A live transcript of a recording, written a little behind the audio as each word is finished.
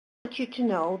you to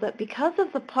know that because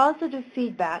of the positive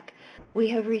feedback we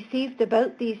have received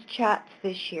about these chats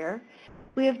this year,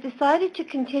 we have decided to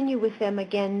continue with them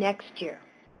again next year.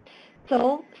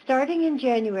 So, starting in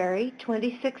January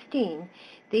 2016,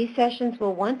 these sessions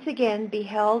will once again be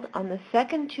held on the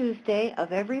second Tuesday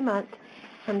of every month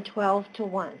from 12 to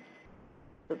 1.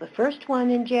 So the first one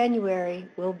in January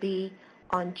will be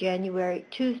on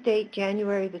Tuesday,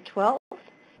 January the 12th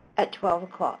at 12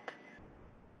 o'clock.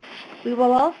 We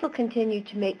will also continue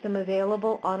to make them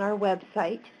available on our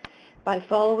website by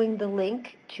following the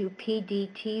link to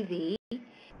PDTV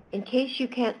in case you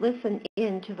can't listen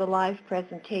in to the live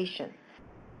presentation.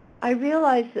 I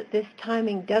realize that this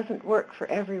timing doesn't work for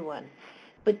everyone,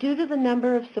 but due to the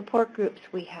number of support groups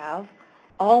we have,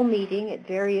 all meeting at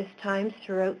various times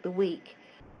throughout the week,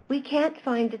 we can't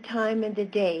find a time and a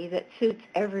day that suits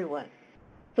everyone.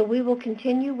 So we will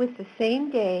continue with the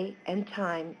same day and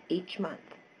time each month.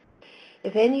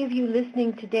 If any of you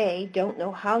listening today don't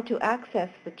know how to access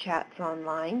the chats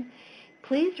online,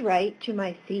 please write to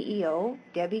my CEO,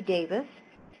 Debbie Davis,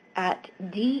 at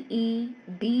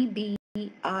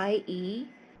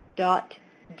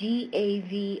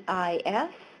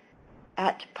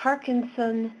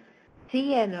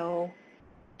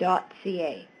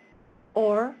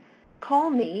or call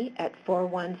me at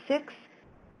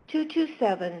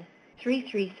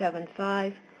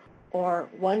 416-227-3375 or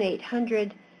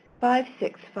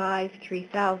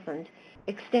 1-800-565-3000,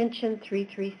 extension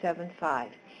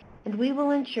 3375, and we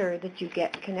will ensure that you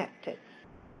get connected.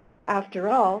 After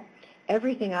all,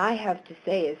 everything I have to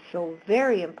say is so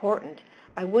very important,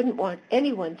 I wouldn't want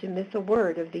anyone to miss a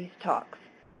word of these talks.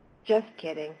 Just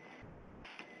kidding.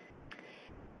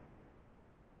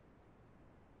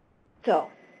 So,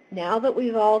 now that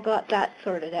we've all got that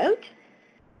sorted out,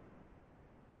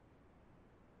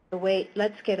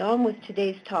 let's get on with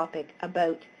today's topic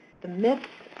about the myths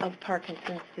of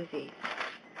Parkinson's disease.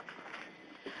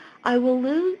 I will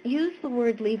use the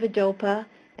word levodopa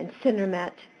and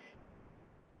Sinemet,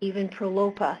 even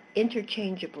Prolopa,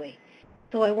 interchangeably,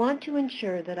 so I want to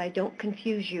ensure that I don't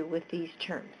confuse you with these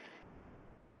terms.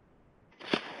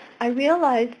 I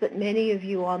realize that many of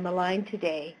you on the line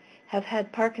today have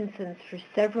had Parkinson's for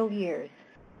several years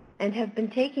and have been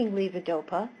taking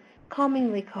levodopa,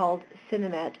 commonly called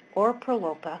Sinemet or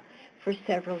Prolopa, for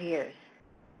several years.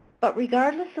 But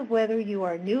regardless of whether you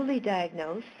are newly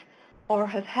diagnosed or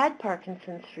have had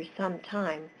Parkinson's for some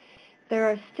time, there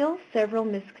are still several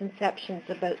misconceptions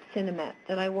about Sinemet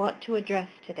that I want to address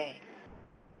today.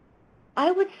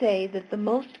 I would say that the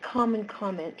most common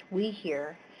comment we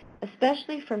hear,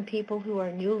 especially from people who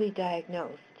are newly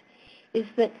diagnosed, is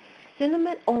that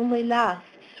Sinemet only lasts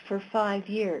for 5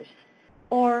 years,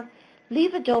 or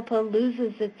levodopa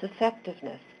loses its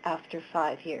effectiveness after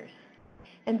 5 years,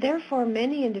 and therefore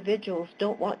many individuals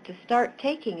don't want to start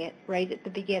taking it right at the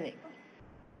beginning.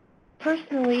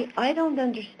 Personally, I don't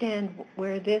understand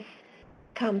where this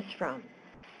comes from.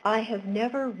 I have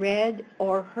never read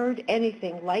or heard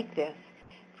anything like this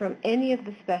from any of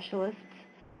the specialists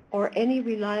or any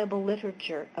reliable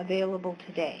literature available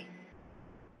today.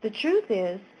 The truth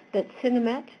is that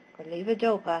Sinemet, or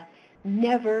levodopa,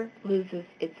 never loses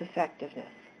its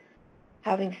effectiveness.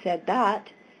 Having said that,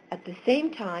 at the same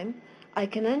time, I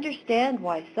can understand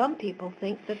why some people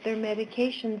think that their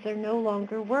medications are no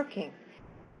longer working.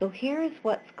 So here is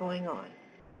what's going on.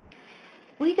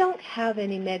 We don't have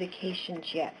any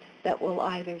medications yet that will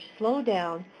either slow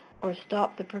down or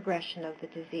stop the progression of the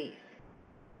disease.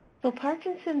 So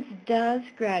Parkinson's does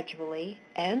gradually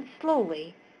and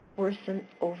slowly worsen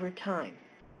over time,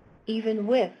 even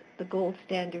with the gold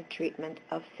standard treatment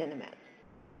of Sinemet.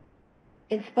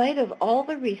 In spite of all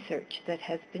the research that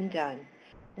has been done,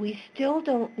 we still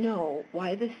don't know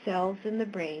why the cells in the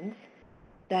brains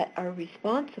that are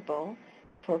responsible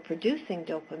for producing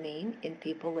dopamine in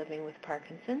people living with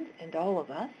Parkinson's, and all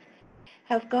of us,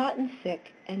 have gotten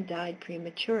sick and died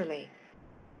prematurely.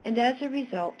 And as a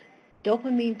result,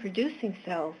 dopamine-producing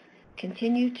cells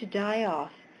continue to die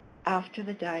off after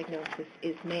the diagnosis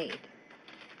is made.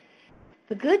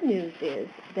 The good news is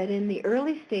that in the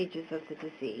early stages of the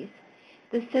disease,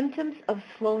 the symptoms of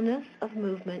slowness of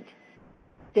movement,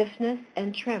 stiffness,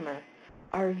 and tremor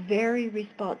are very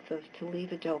responsive to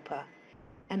levodopa,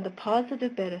 and the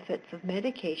positive benefits of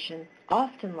medication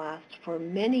often last for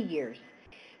many years,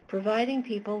 providing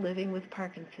people living with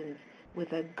Parkinson's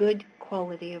with a good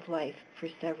quality of life for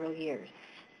several years.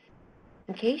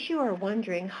 In case you are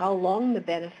wondering how long the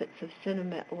benefits of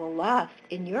Sinemet will last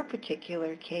in your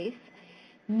particular case,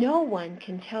 no one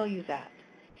can tell you that,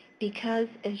 because,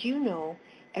 as you know,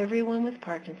 everyone with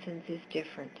Parkinson's is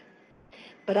different.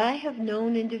 But I have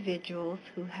known individuals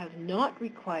who have not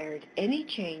required any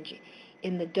change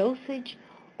in the dosage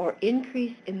or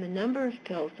increase in the number of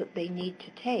pills that they need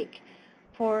to take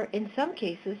for, in some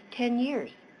cases, 10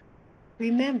 years.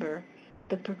 Remember,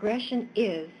 the progression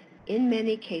is, in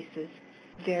many cases,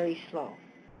 very slow.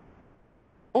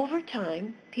 Over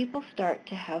time, people start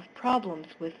to have problems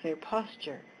with their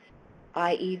posture,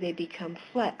 i.e. they become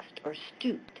flexed or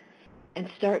stooped and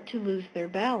start to lose their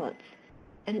balance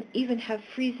and even have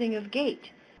freezing of gait,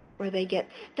 where they get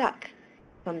stuck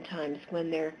sometimes when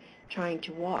they're trying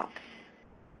to walk.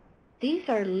 These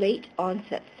are late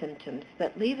onset symptoms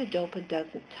that levodopa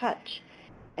doesn't touch,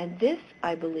 and this,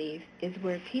 I believe, is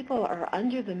where people are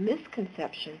under the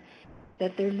misconception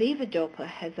that their levodopa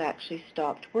has actually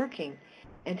stopped working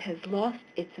and has lost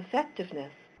its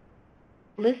effectiveness.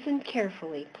 Listen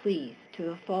carefully, please, to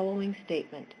the following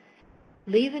statement.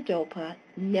 Levodopa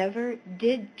never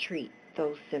did treat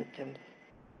those symptoms.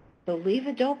 So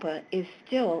levodopa is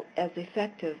still as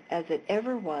effective as it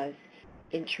ever was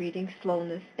in treating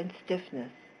slowness and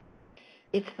stiffness.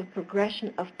 It's the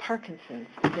progression of Parkinson's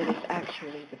that is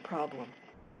actually the problem.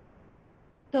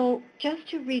 So just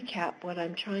to recap what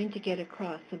I'm trying to get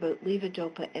across about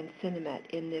levodopa and Sinemet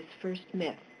in this first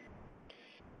myth.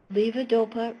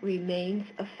 Levodopa remains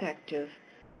effective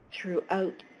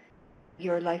throughout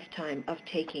your lifetime of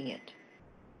taking it.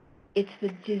 It's the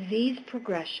disease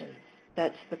progression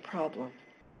that's the problem.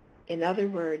 In other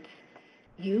words,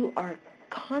 you are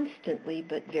constantly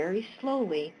but very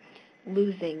slowly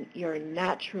losing your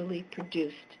naturally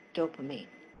produced dopamine.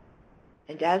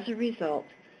 And as a result,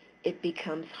 it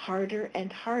becomes harder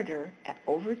and harder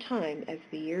over time as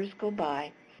the years go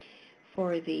by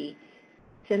for the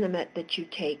Sinemet that you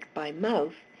take by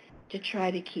mouth to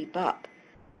try to keep up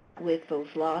with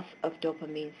those loss of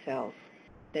dopamine cells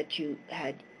that you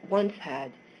had once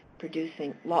had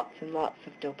producing lots and lots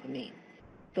of dopamine.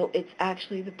 So it's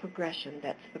actually the progression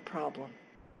that's the problem.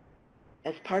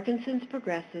 As Parkinson's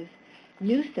progresses,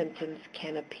 new symptoms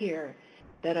can appear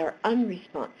that are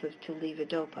unresponsive to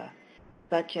levodopa,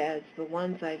 such as the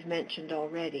ones I've mentioned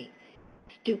already,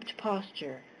 stooped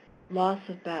posture, loss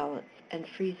of balance, and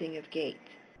freezing of gait.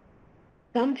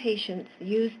 Some patients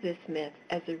use this myth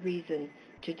as a reason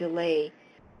to delay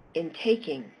in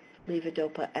taking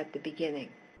levodopa at the beginning,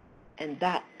 and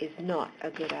that is not a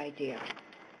good idea.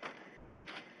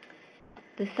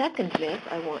 The second myth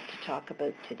I want to talk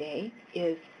about today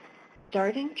is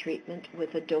starting treatment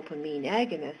with a dopamine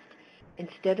agonist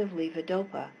instead of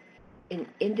levodopa in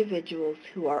individuals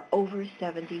who are over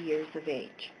 70 years of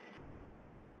age.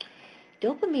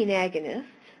 Dopamine agonists,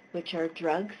 which are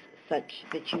drugs such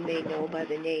that you may know by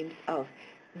the names of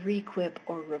Requip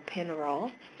or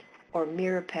Ropenolol, or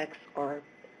Mirapex or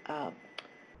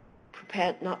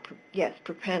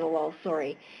propranolol,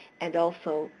 and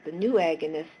also the new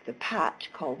agonist, the patch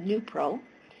called Nupro.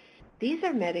 These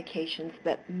are medications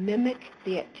that mimic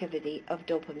the activity of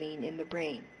dopamine in the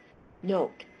brain.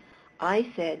 Note,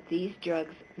 I said these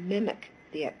drugs mimic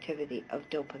the activity of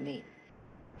dopamine.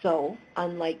 So,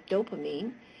 unlike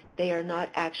dopamine, they are not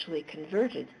actually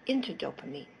converted into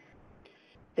dopamine.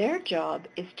 Their job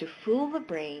is to fool the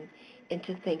brain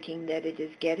into thinking that it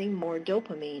is getting more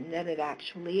dopamine than it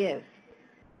actually is.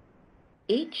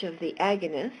 Each of the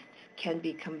agonists can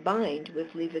be combined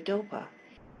with levodopa,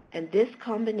 and this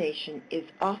combination is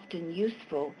often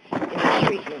useful in the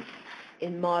treatment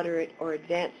in moderate or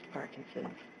advanced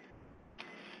Parkinson's.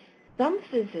 Some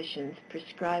physicians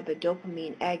prescribe a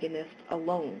dopamine agonist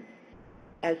alone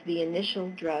as the initial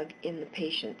drug in the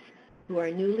patients who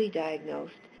are newly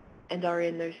diagnosed and are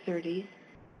in their 30s,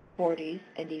 40s,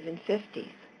 and even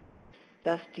 50s,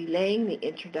 thus delaying the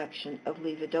introduction of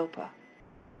levodopa.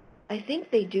 I think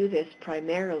they do this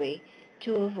primarily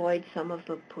to avoid some of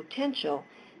the potential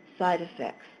side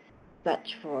effects,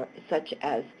 such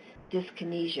as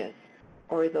dyskinesias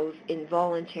or those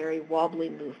involuntary wobbly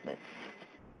movements.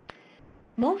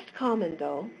 Most commonly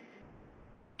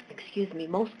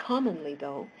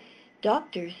though,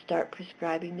 doctors start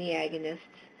prescribing the agonists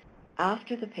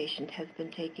after the patient has been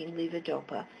taking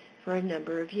levodopa for a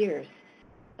number of years,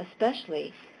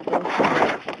 especially those who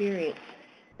have experienced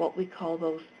what we call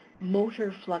those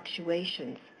motor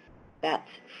fluctuations, that's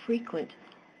frequent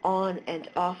on and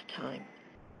off time,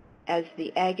 as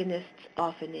the agonists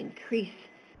often increase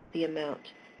the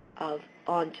amount of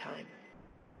on time.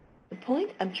 The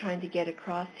point I'm trying to get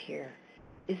across here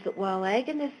is that while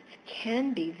agonists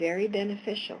can be very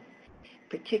beneficial,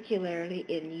 particularly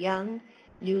in young,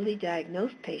 newly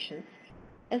diagnosed patients,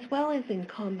 as well as in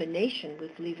combination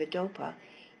with levodopa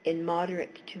in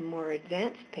moderate to more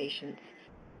advanced patients,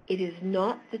 it is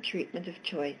not the treatment of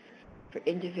choice for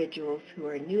individuals who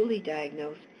are newly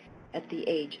diagnosed at the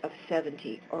age of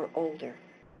 70 or older.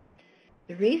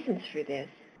 The reasons for this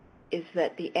is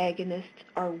that the agonists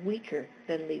are weaker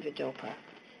than levodopa,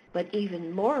 but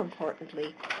even more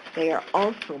importantly, they are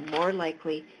also more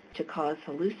likely to cause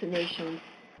hallucinations,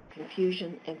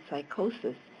 confusion, and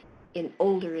psychosis in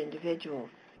older individuals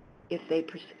if they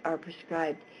are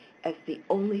prescribed as the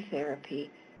only therapy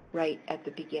right at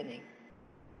the beginning.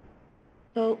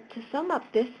 So to sum up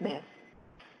this myth,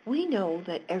 we know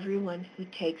that everyone who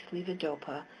takes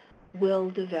levodopa will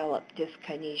develop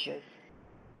dyskinesias,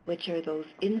 which are those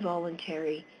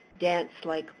involuntary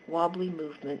dance-like wobbly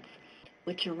movements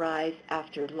which arise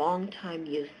after long-time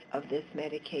use of this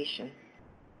medication.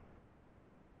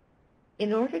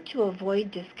 In order to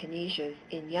avoid dyskinesias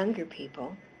in younger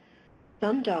people,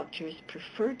 some doctors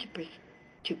prefer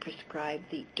to prescribe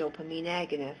the dopamine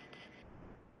agonists,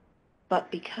 but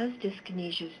because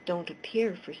dyskinesias don't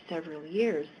appear for several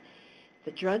years,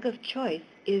 the drug of choice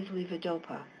is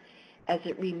levodopa, as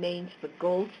it remains the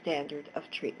gold standard of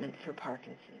treatment for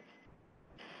Parkinson's.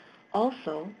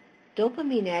 Also,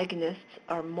 dopamine agonists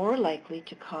are more likely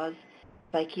to cause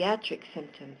psychiatric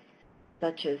symptoms,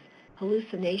 such as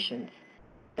hallucinations.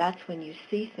 That's when you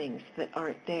see things that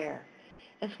aren't there,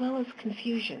 as well as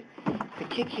confusion,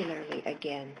 particularly,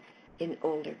 again, in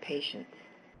older patients.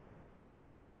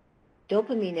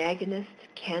 Dopamine agonists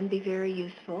can be very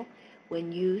useful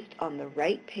when used on the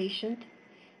right patient,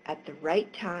 at the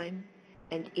right time,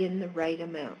 and in the right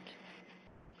amount.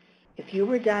 If you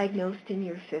were diagnosed in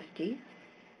your 50s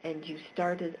and you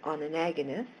started on an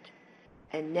agonist,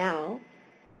 and now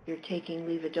you're taking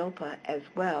levodopa as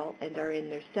well and are in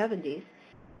their 70s,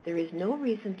 there is no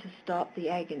reason to stop the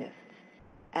agonists,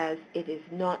 as it is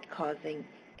not causing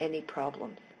any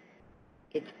problems.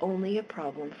 It's only a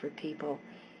problem for people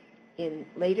in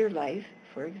later life,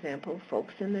 for example,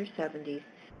 folks in their 70s,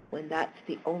 when that's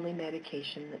the only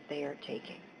medication that they are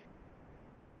taking.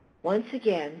 Once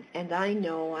again, and I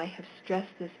know I have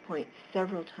stressed this point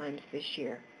several times this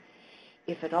year,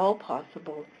 if at all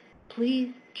possible,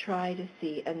 please try to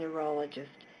see a neurologist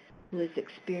who is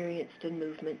experienced in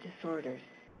movement disorders.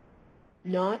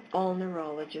 Not all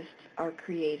neurologists are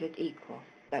created equal.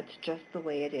 That's just the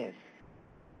way it is.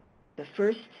 The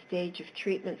first stage of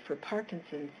treatment for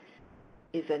Parkinson's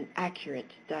is an accurate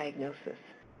diagnosis.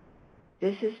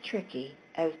 This is tricky,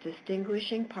 as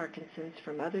distinguishing Parkinson's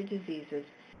from other diseases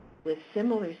with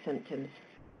similar symptoms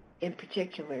in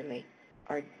particularly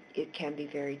it can be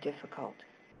very difficult.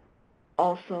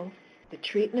 Also, the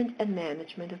treatment and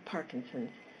management of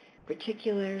Parkinson's,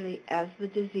 particularly as the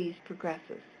disease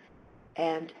progresses,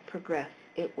 and progress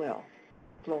it will,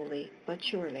 slowly but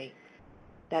surely,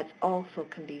 that also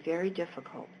can be very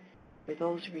difficult for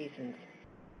those reasons,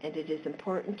 and it is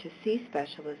important to see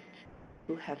specialists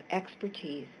who have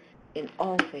expertise in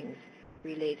all things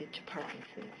related to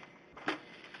Parkinson's.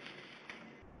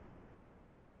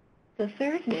 The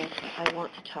third myth I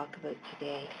want to talk about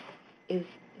today is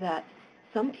that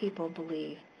some people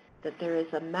believe that there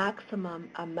is a maximum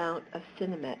amount of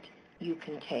Sinemet you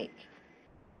can take,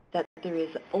 that there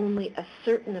is only a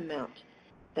certain amount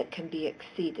that can be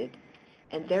exceeded,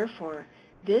 and therefore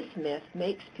this myth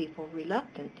makes people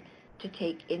reluctant to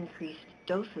take increased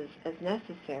doses as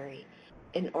necessary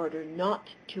in order not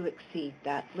to exceed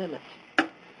that limit.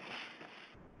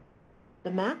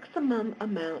 The maximum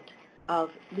amount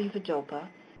of levodopa,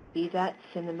 be that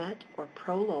Sinemet or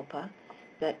Prolopa,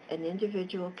 that an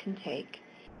individual can take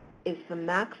is the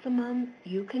maximum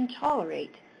you can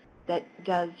tolerate that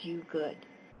does you good.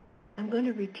 I'm going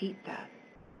to repeat that.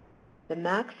 The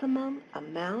maximum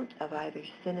amount of either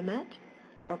Sinemet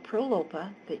or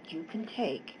Prolopa that you can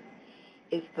take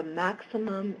is the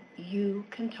maximum you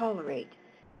can tolerate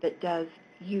that does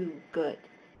you good.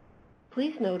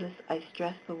 Please notice I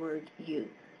stress the word you,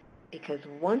 because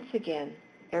once again,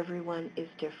 everyone is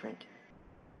different.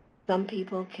 Some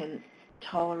people can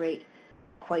tolerate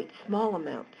quite small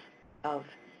amounts of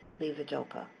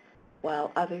levodopa,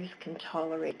 while others can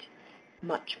tolerate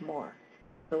much more.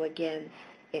 So again,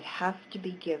 it has to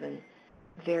be given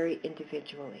very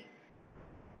individually.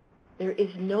 There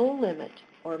is no limit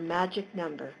or magic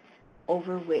number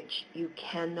over which you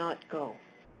cannot go.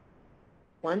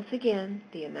 Once again,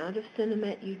 the amount of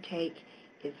Sinemet you take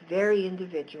is very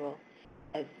individual,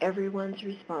 as everyone's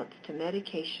response to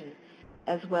medication,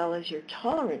 as well as your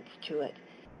tolerance to it,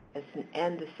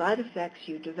 and the side effects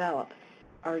you develop,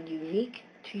 are unique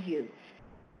to you.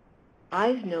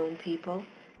 I've known people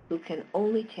who can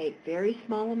only take very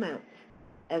small amounts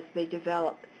as they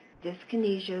develop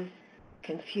dyskinesias,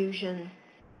 confusion,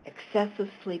 excessive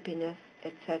sleepiness,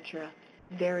 etc.,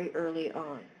 very early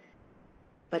on.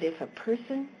 But if a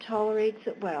person tolerates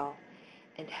it well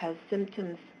and has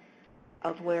symptoms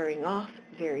of wearing off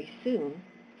very soon,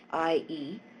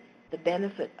 i.e., the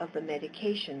benefit of the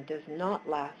medication does not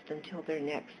last until their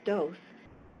next dose,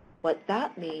 what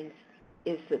that means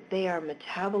is that they are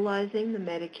metabolizing the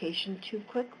medication too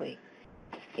quickly.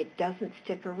 It doesn't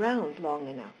stick around long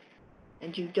enough,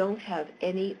 and you don't have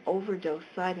any overdose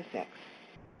side effects,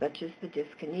 such as the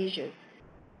dyskinesias,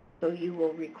 so you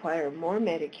will require more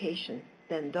medication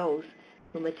than those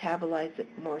who metabolize it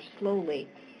more slowly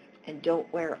and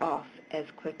don't wear off as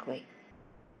quickly.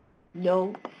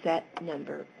 No set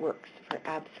number works for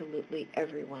absolutely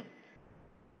everyone.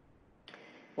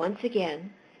 Once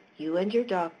again, you and your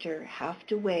doctor have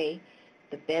to weigh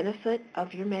the benefit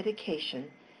of your medication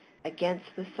against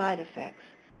the side effects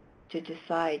to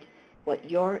decide what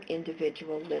your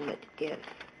individual limit is.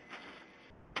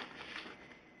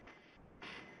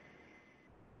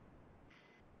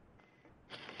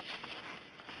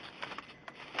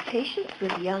 Patients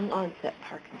with young onset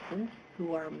Parkinson's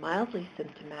who are mildly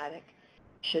symptomatic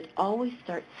should always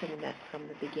start Sinemet from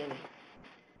the beginning.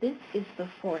 This is the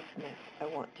fourth myth I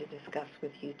want to discuss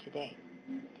with you today.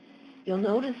 You'll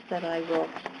notice that I will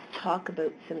talk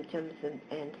about symptoms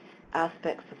and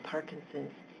aspects of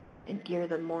Parkinson's and gear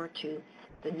them more to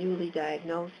the newly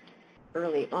diagnosed,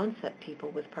 early onset people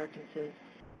with Parkinson's,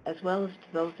 as well as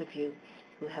to those of you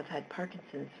who have had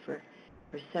Parkinson's for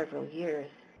several years,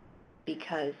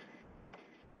 because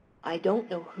I don't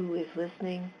know who is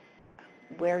listening,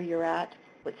 where you're at,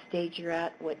 what stage you're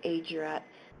at, what age you're at,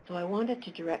 so I wanted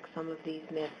to direct some of these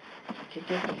myths to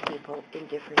different people in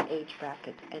different age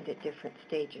brackets and at different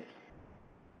stages.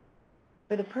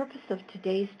 For the purpose of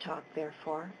today's talk,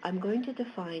 therefore, I'm going to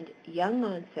define young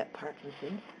onset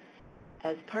Parkinson's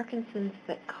as Parkinson's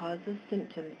that causes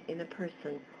symptoms in a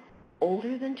person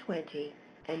older than 20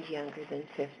 and younger than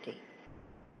 50.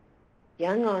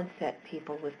 Young onset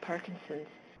people with Parkinson's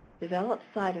develop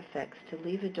side effects to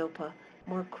levodopa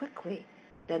more quickly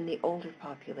than the older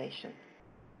population.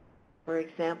 For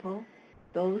example,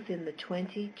 those in the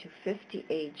 20 to 50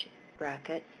 age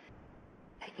bracket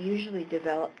usually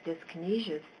develop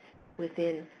dyskinesias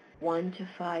within 1 to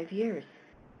 5 years,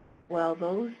 while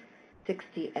those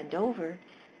 60 and over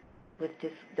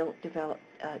don't develop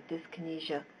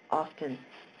dyskinesia often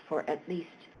for at least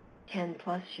 10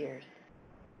 plus years.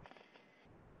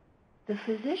 The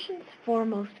physician's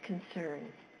foremost concern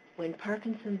when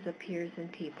Parkinson's appears in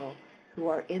people who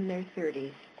are in their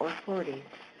 30s or 40s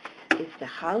is to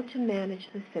how to manage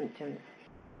the symptoms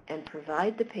and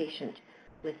provide the patient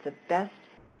with the best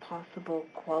possible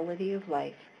quality of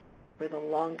life for the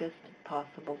longest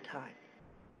possible time.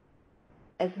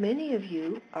 As many of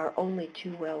you are only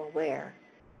too well aware,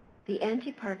 the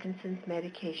anti-Parkinson's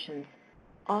medications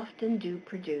often do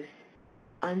produce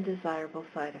undesirable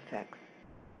side effects,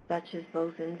 such as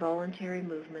those involuntary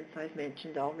movements I've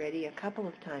mentioned already a couple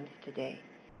of times today,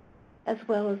 as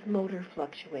well as motor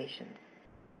fluctuations.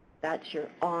 That's your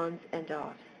ons and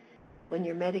offs, when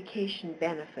your medication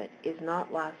benefit is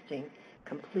not lasting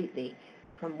completely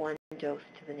from one dose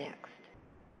to the next.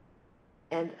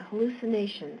 And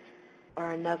hallucinations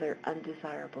are another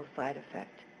undesirable side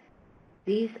effect.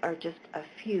 These are just a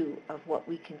few of what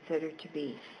we consider to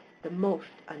be the most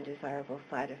undesirable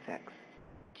side effects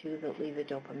to the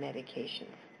levodopa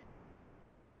medications.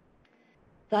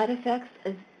 Side effects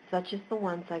such as the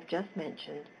ones I've just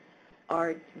mentioned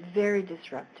are very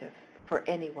disruptive for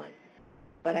anyone,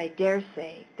 but I dare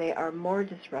say they are more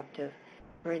disruptive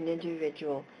for an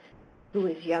individual who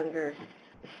is younger,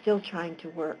 still trying to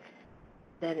work,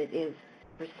 than it is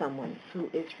for someone who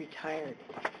is retired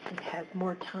and has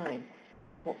more time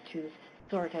to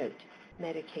sort out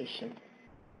medication.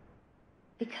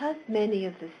 Because many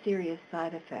of the serious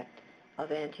side effects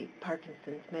of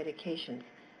anti-Parkinson's medications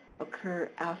occur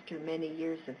after many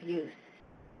years of use,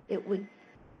 it would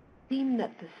seem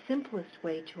that the simplest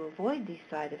way to avoid these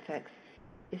side effects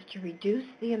is to reduce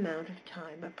the amount of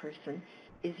time a person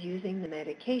is using the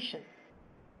medication.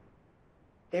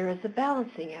 There is a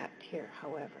balancing act here,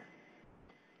 however.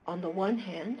 On the one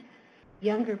hand,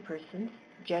 younger persons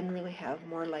generally have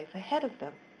more life ahead of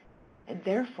them, and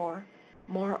therefore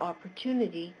more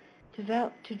opportunity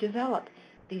to develop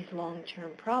these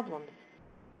long-term problems,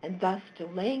 and thus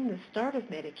delaying the start of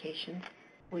medications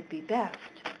would be best.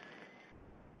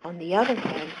 On the other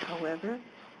hand, however,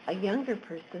 a younger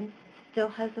person still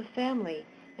has a family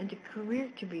and a career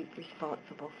to be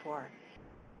responsible for,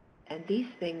 and these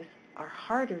things are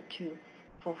harder to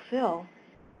fulfill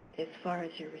as far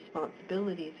as your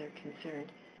responsibilities are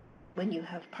concerned when you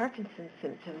have Parkinson's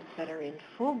symptoms that are in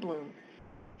full bloom,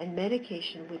 and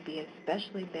medication would be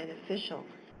especially beneficial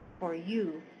for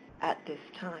you at this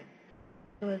time.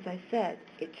 So as I said,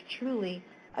 it's truly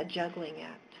a juggling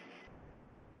act.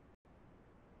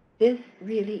 This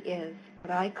really is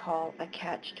what I call a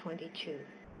catch-22.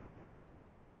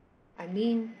 I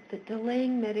mean that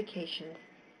delaying medications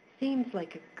seems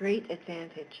like a great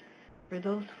advantage for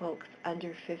those folks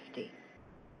under 50.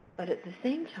 But at the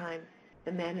same time,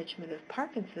 the management of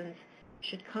Parkinson's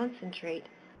should concentrate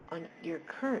on your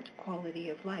current quality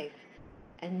of life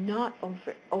and not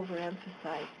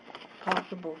overemphasize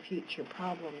possible future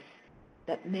problems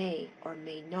that may or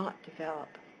may not develop.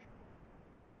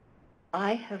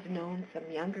 I have known some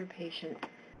younger patients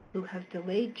who have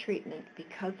delayed treatment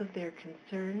because of their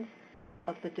concerns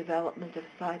of the development of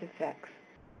side effects,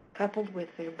 coupled with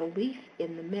their belief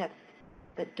in the myth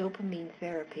that dopamine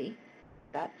therapy,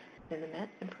 that's Sinemet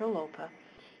and Prolopa,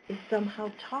 is somehow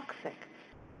toxic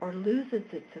or loses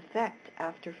its effect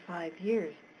after 5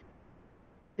 years.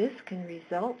 This can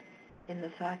result in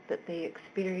the fact that they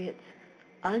experience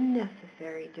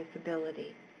unnecessary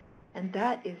disability, and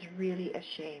that is really a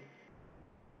shame.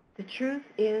 The truth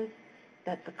is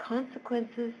that the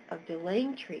consequences of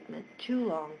delaying treatment too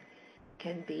long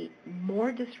can be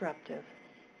more disruptive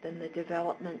than the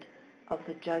development of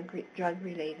the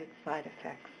drug-related side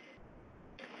effects.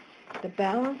 The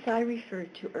balance I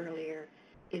referred to earlier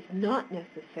is not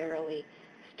necessarily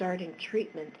starting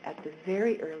treatment at the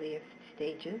very earliest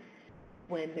stages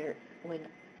when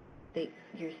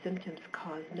your symptoms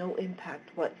cause no impact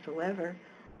whatsoever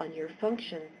on your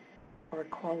function or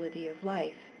quality of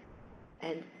life,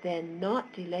 and then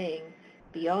not delaying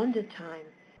beyond a time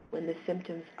when the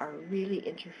symptoms are really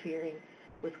interfering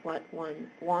with what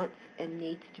one wants and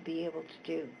needs to be able to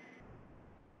do.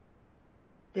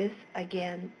 This,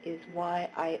 again, is why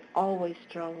I always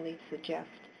strongly suggest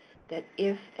that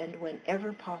if and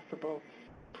whenever possible,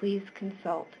 please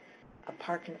consult a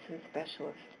Parkinson's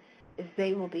specialist, as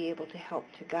they will be able to help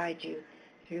to guide you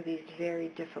through these very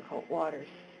difficult waters.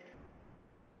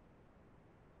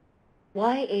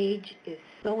 Why age is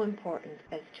so important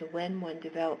as to when one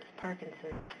develops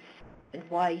Parkinson's and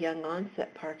why young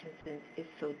onset Parkinson's is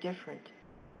so different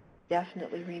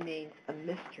definitely remains a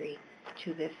mystery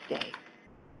to this day.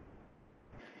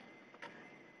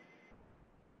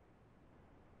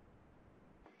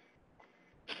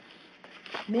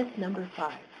 Myth number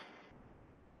 5.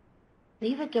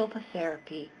 Levodopa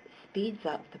therapy speeds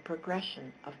up the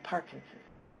progression of Parkinson's.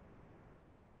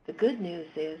 The good news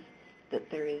is that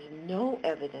there is no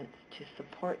evidence to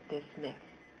support this myth,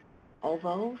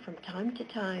 although from time to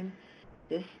time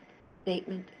this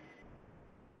statement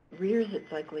rears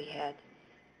its ugly head,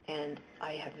 and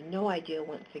I have no idea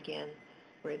once again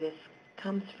where this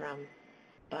comes from,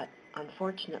 but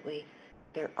unfortunately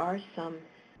there are some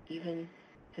even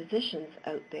physicians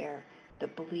out there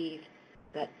that believe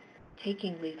that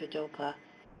taking levodopa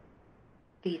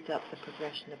speeds up the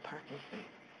progression of Parkinson's.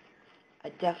 A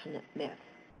definite myth.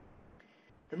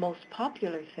 The most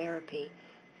popular theory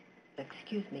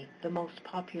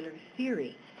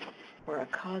for a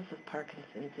cause of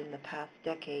Parkinson's in the past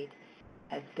decade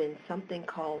has been something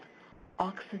called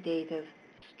oxidative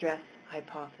stress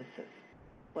hypothesis.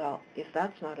 Well, if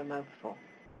that's not a mouthful.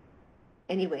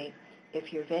 Anyway,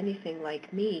 if you're anything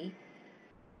like me,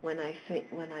 when I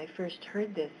first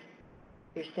heard this,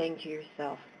 you're saying to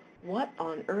yourself, what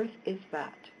on earth is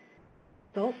that?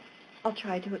 So I'll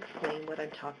try to explain what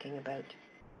I'm talking about.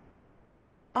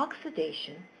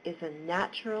 Oxidation is a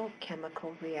natural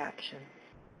chemical reaction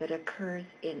that occurs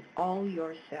in all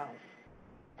your cells,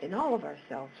 in all of our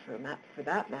cells for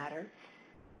that matter.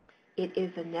 It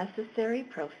is a necessary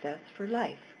process for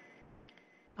life.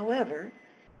 However,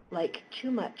 like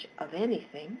too much of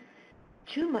anything,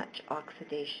 too much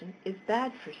oxidation is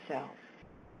bad for cells.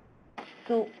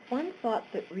 So one thought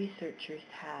that researchers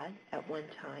had at one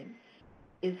time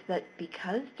is that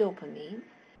because dopamine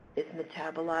is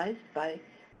metabolized by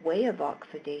way of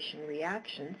oxidation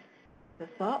reactions, the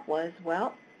thought was,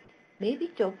 well,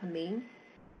 maybe dopamine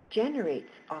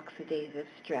generates oxidative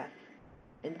stress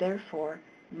and therefore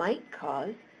might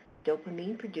cause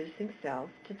dopamine-producing cells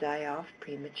to die off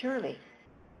prematurely.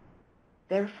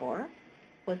 Therefore,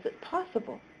 was it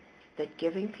possible that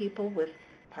giving people with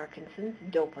Parkinson's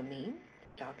dopamine,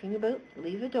 talking about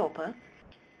levodopa,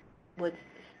 was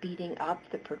speeding up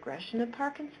the progression of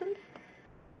Parkinson's?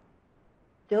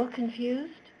 Still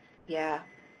confused? Yeah,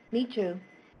 me too.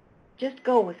 Just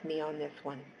go with me on this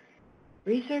one.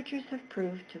 Researchers have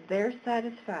proved to their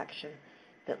satisfaction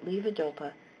that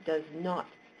levodopa does not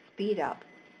speed up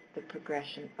the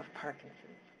progression of Parkinson's.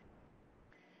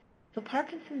 So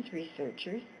Parkinson's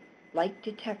researchers, like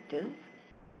detectives,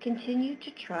 continue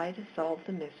to try to solve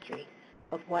the mystery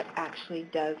of what actually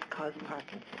does cause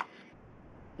Parkinson's.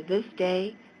 To this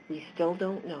day, we still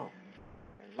don't know.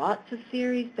 There are lots of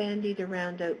theories bandied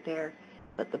around out there,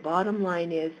 but the bottom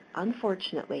line is,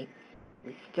 unfortunately,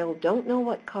 we still don't know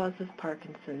what causes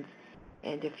Parkinson's,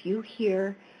 and if you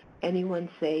hear anyone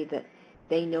say that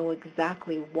they know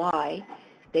exactly why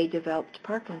they developed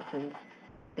Parkinson's,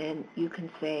 then you can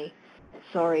say,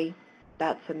 sorry,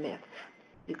 that's a myth.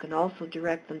 You can also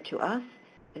direct them to us,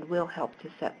 and we'll help to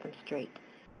set them straight,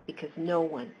 because no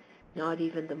one, not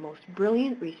even the most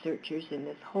brilliant researchers in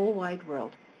this whole wide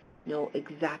world, know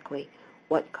exactly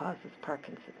what causes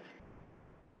Parkinson's.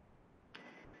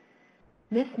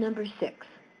 Myth number 6.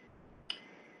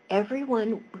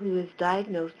 Everyone who is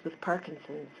diagnosed with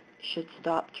Parkinson's should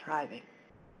stop driving.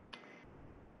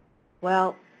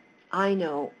 Well, I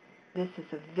know this is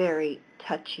a very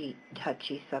touchy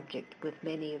subject with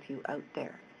many of you out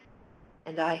there.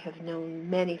 And I have known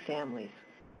many families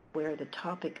where the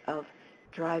topic of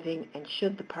driving and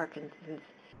should the person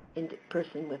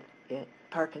with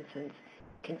Parkinson's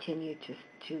continue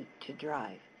to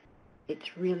drive.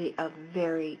 It's really a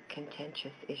very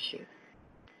contentious issue.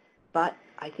 But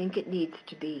I think it needs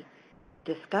to be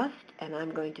discussed, and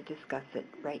I'm going to discuss it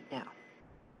right now.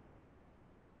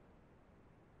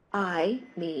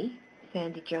 Me,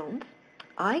 Sandy Jones,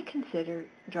 I consider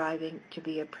driving to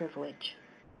be a privilege.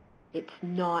 It's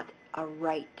not a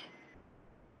right.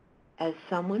 As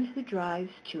someone who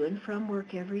drives to and from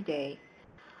work every day,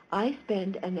 I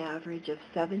spend an average of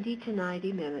 70 to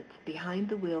 90 minutes behind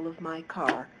the wheel of my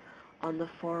car on the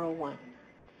 401.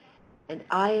 And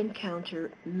I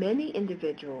encounter many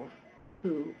individuals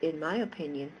who, in my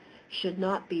opinion, should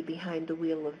not be behind the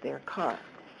wheel of their car.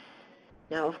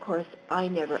 Now, of course, I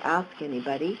never ask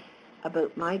anybody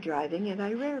about my driving, and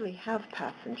I rarely have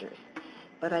passengers.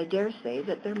 But I dare say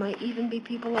that there might even be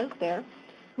people out there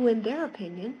who, in their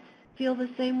opinion, feel the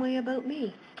same way about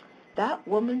me. That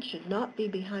woman should not be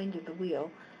behind the wheel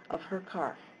of her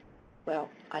car. Well,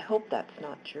 I hope that's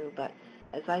not true, but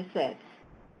as I said,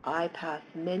 I pass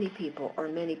many people, or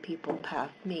many people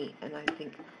pass me, and I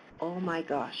think, oh my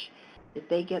gosh, did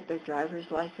they get their driver's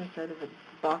license out of a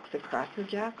box of Cracker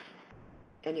Jacks?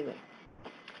 Anyway,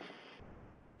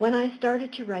 when I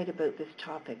started to write about this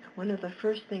topic, one of the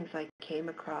first things I came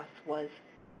across was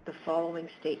the following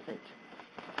statement.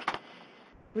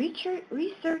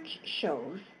 Research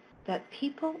shows that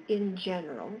people in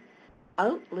general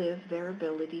outlive their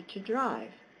ability to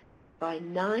drive by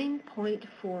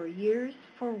 9.4 years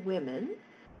for women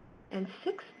and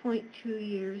 6.2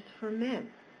 years for men.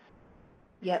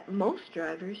 Yet most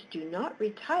drivers do not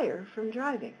retire from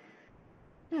driving.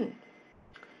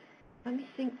 Let me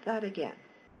think that again.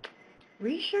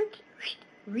 Research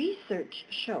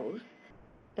shows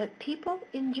that people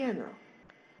in general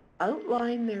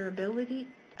outlive their ability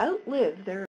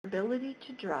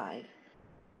to drive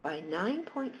by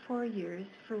 9.4 years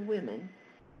for women,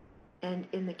 and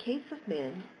in the case of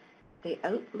men, they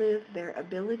outlive their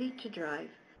ability to drive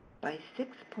by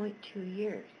 6.2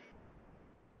 years.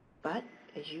 But,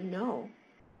 as you know,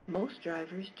 most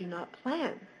drivers do not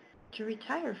plan to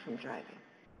retire from driving.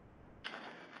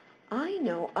 I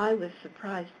know I was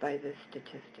surprised by this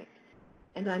statistic,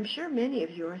 and I'm sure many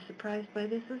of you are surprised by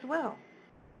this as well.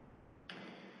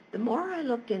 The more I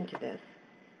looked into this,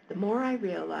 the more I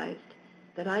realized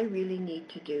that I really need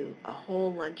to do a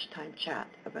whole lunchtime chat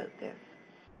about this.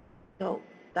 So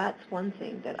that's one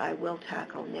thing that I will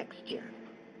tackle next year.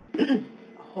 A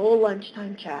whole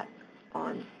lunchtime chat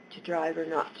on to drive or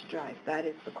not to drive. That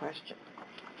is the question.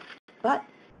 But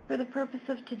for the purpose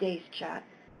of today's chat,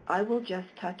 I will just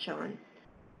touch on,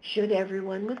 should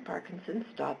everyone with Parkinson's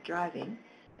stop driving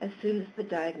as soon as the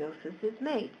diagnosis is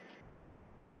made?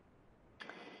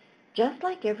 Just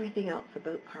like everything else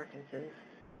about Parkinson's,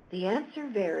 the answer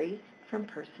varies from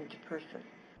person to person.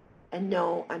 And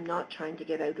no, I'm not trying to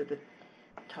get out of the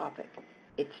topic.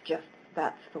 It's just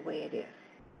that's the way it is.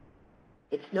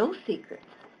 It's no secret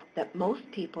that most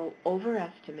people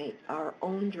overestimate our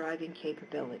own driving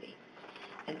capability.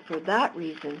 And for that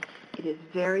reason, it is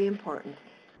very important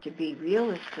to be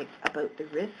realistic about the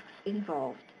risks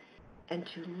involved and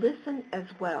to listen as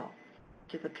well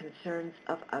to the concerns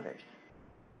of others.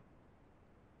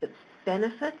 The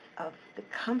benefits of the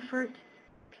comfort,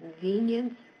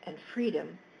 convenience, and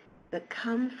freedom that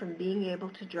come from being able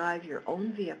to drive your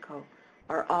own vehicle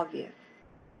are obvious.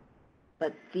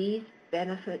 But these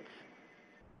benefits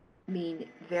mean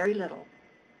very little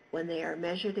when they are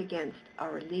measured against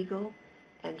our legal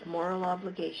and moral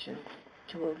obligations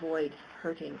to avoid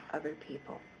hurting other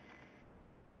people.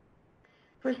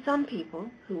 For some people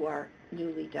who are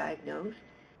newly diagnosed,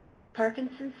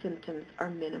 Parkinson's symptoms are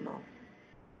minimal.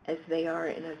 as they are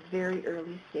in a very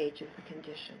early stage of the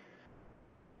condition.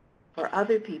 For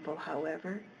other people,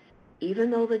 however,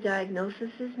 even though the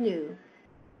diagnosis is new,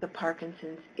 the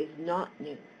Parkinson's is not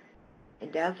new,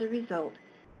 and as a result,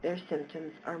 their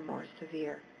symptoms are more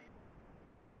severe.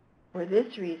 For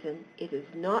this reason, it is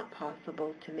not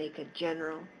possible to make a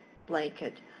general,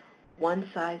 blanket,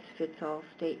 one-size-fits-all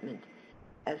statement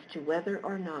as to whether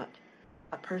or not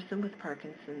a person with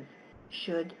Parkinson's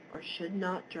should or should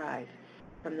not drive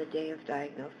from the day of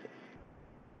diagnosis.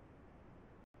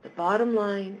 The bottom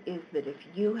line is that if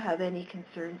you have any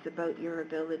concerns about your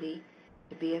ability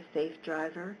to be a safe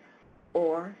driver,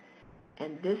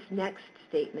 and this next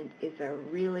statement is a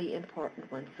really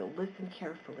important one, so listen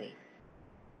carefully.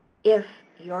 If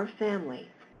your family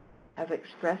have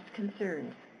expressed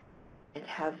concerns and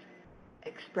have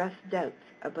expressed doubts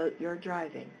about your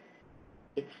driving,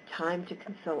 it's time to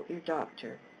consult your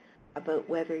doctor about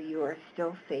whether you are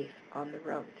still safe on the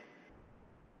road.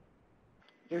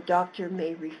 Your doctor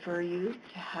may refer you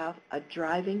to have a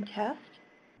driving test.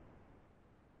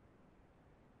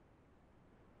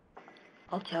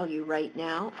 I'll tell you right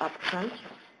now, up front,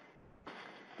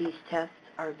 these tests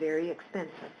are very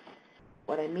expensive.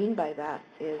 What I mean by that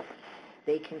is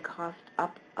they can cost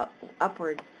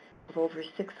upwards of over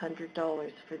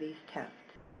 $600 for these tests.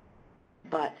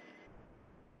 But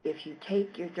if you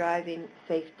take your driving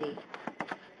safety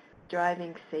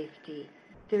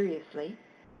seriously,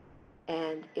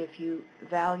 and if you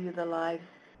value the lives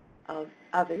of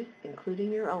others,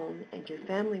 including your own and your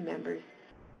family members,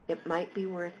 it might be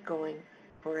worth going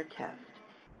for a test.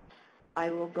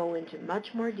 I will go into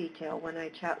much more detail when I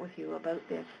chat with you about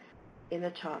this in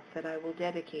a talk that I will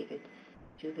dedicate it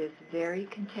to this very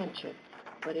contentious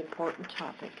but important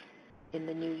topic in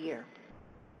the new year.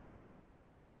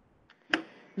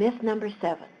 Myth number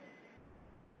 7.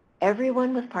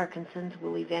 Everyone with Parkinson's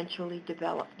will eventually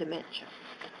develop dementia.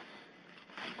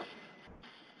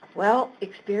 Well,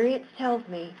 experience tells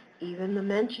me even the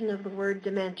mention of the word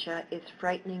dementia is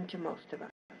frightening to most of us.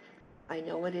 I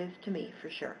know it is to me for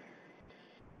sure.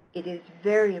 It is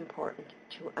very important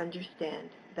to understand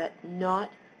that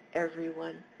not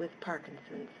everyone with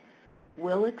Parkinson's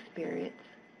will experience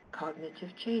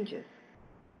cognitive changes.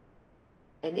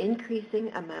 An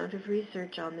increasing amount of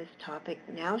research on this topic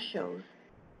now shows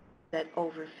that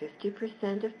over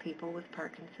 50% of people with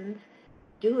Parkinson's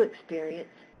do experience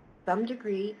some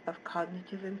degree of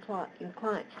cognitive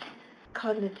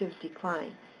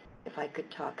decline. If I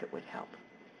could talk, it would help.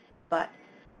 But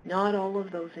not all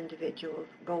of those individuals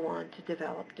go on to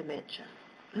develop dementia.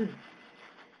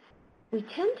 We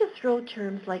tend to throw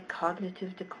terms like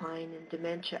cognitive decline and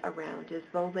dementia around as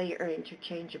though they are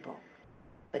interchangeable,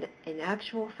 but in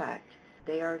actual fact,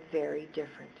 they are very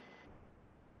different.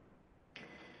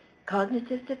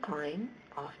 Cognitive decline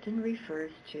is often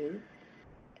referred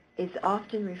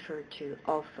to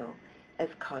also as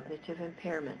cognitive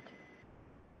impairment.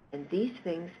 And these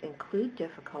things include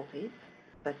difficulties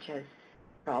such as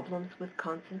problems with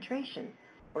concentration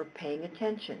or paying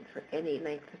attention for any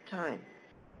length of time,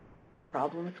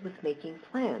 problems with making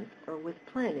plans or with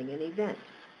planning an event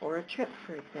or a trip,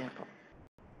 for example,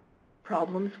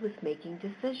 problems with making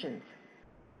decisions,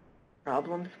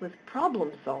 problems with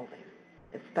problem solving,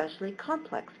 especially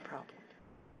complex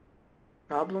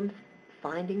problems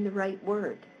finding the right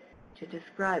word to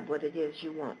describe what it is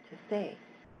you want to say.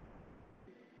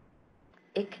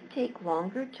 It can take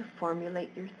longer to formulate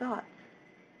your thoughts,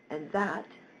 and that,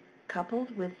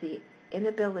 coupled with the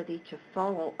inability to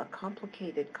follow a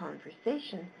complicated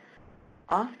conversation,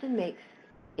 often makes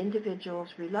individuals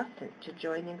reluctant to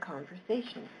join in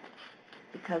conversations,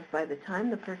 because by the time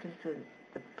the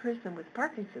person with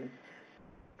Parkinson's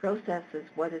processes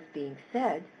what is being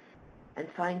said and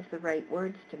finds the right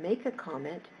words to make a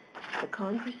comment, the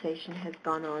conversation has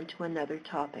gone on to another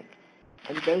topic,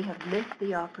 and they have missed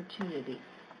the opportunity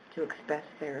to express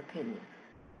their opinion.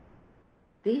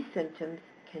 These symptoms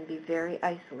can be very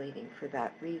isolating for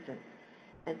that reason,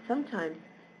 and sometimes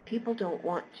people don't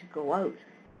want to go out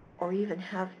or even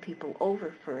have people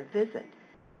over for a visit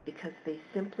because they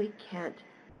simply can't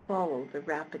follow the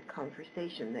rapid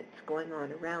conversation that's going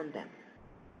on around them.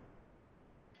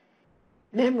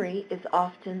 Memory is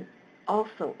often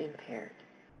also impaired,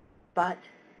 but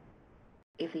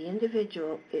if the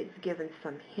individual is given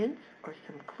some hints or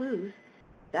some clues,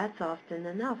 that's often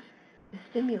enough to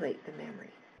stimulate the memory.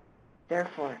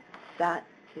 Therefore, that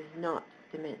is not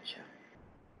dementia.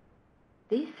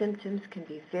 These symptoms can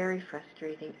be very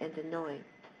frustrating and annoying,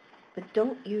 but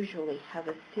don't usually have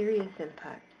a serious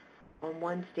impact on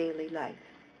one's daily life,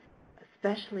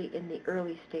 especially in the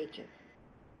early stages.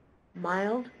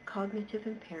 Mild cognitive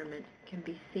impairment can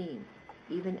be seen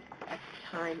even at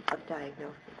the time of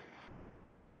diagnosis.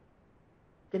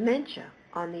 Dementia,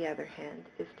 on the other hand,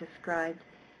 is described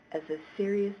as a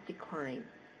serious decline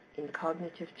in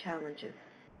cognitive challenges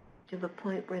to the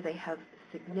point where they have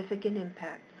significant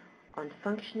impact on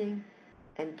functioning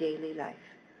and daily life.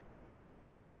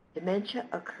 Dementia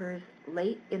occurs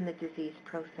late in the disease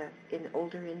process in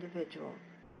older individuals,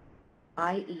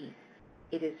 i.e.,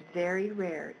 it is very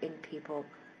rare in people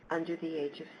under the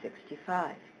age of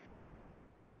 65.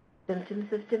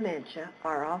 Symptoms of dementia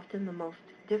are often the most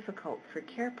difficult for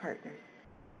care partners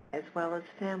as well as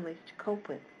families to cope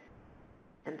with,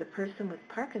 and the person with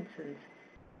Parkinson's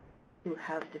who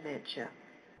have dementia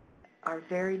are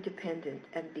very dependent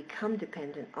and become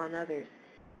dependent on others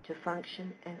to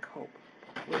function and cope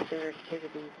with their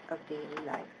activities of daily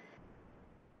life.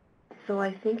 So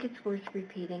I think it's worth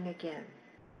repeating again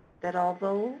that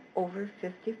although over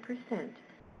 50%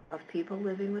 of people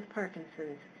living with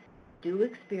Parkinson's do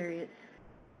experience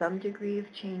some degree of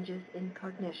changes in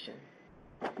cognition,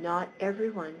 not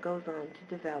everyone goes on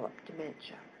to develop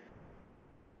dementia.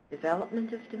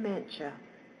 Development of dementia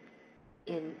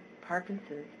in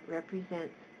Parkinson's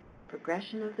represents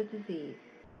progression of the disease,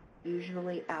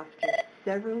 usually after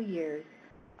several years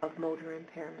of motor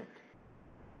impairment.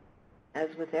 As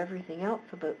with everything else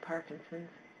about Parkinson's,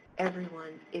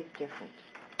 everyone is different.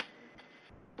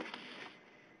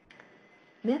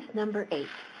 Myth number 8.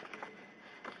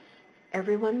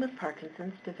 Everyone with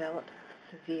Parkinson's develops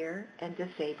severe and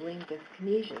disabling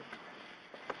dyskinesias.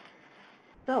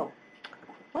 So,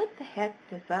 what the heck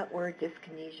does that word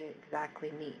dyskinesia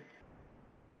exactly mean?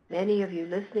 Many of you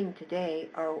listening today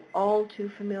are all too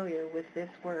familiar with this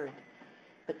word,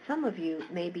 but some of you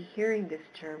may be hearing this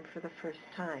term for the first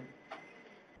time.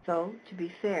 So, to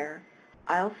be fair,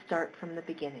 I'll start from the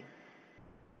beginning.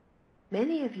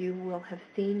 Many of you will have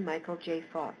seen Michael J.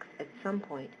 Fox at some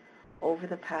point over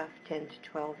the past 10 to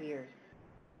 12 years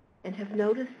and have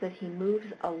noticed that he moves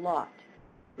a lot,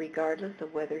 regardless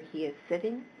of whether he is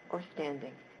sitting or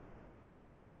standing.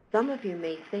 Some of you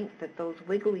may think that those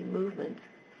wiggly movements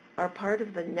are part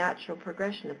of the natural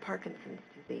progression of Parkinson's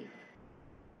disease.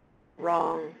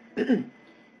 Wrong.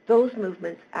 Those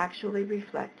movements actually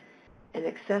reflect an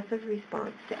excessive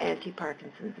response to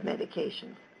anti-Parkinson's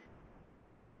medications.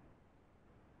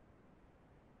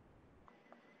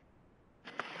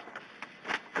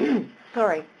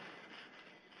 Sorry.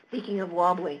 Speaking of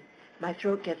wobbly, my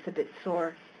throat gets a bit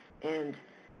sore and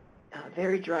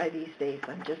very dry these days.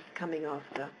 I'm just coming off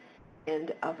the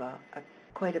end of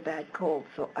quite a bad cold,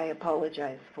 so I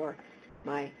apologize for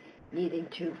my needing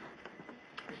to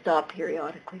stop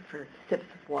periodically for sips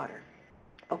of water.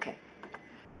 Okay,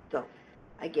 so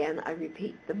again, I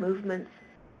repeat, the movements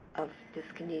of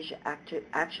dyskinesia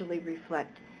actually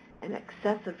reflect an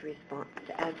excessive response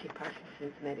to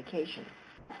anti-Parkinson's medication.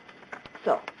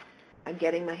 So, I'm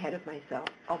getting ahead of myself.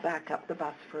 I'll back up the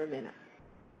bus for a minute.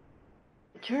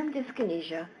 The term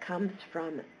dyskinesia comes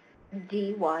from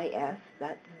DYS,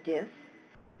 that's dys,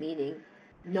 meaning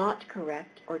not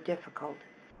correct or difficult,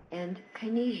 and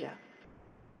kinesia,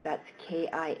 that's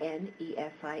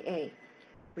K-I-N-E-S-I-A,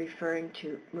 referring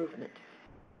to movement.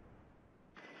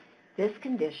 This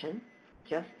condition,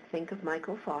 just think of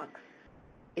Michael Fox,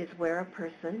 is where a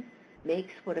person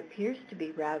makes what appears to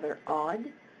be rather odd,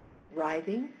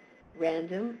 writhing,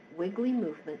 random, wiggly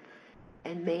movements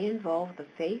and may involve the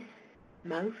face,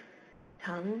 mouth,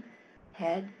 tongue,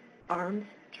 head, arms,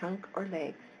 trunk, or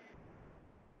legs.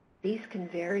 These can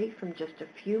vary from just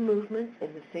a few movements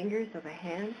in the fingers of a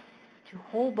hand to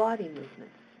whole body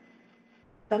movements.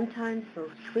 Sometimes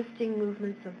those twisting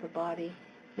movements of the body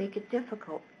make it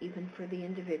difficult even for the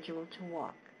individual to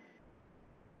walk.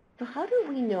 So how do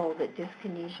we know that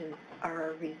dyskinesias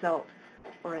are a result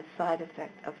or a side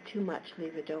effect of too much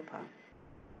levodopa?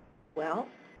 Well,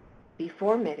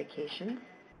 before medications,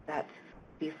 that's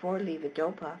before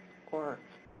levodopa or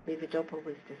levodopa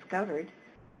was discovered,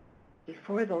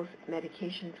 before those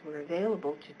medications were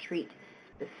available to treat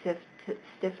the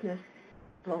stiffness,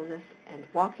 slowness, and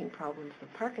walking problems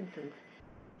of Parkinson's,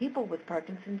 people with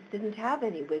Parkinson's didn't have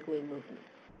any wiggly movements.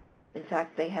 In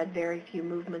fact, they had very few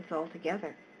movements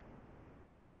altogether.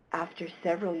 After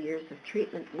several years of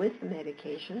treatment with the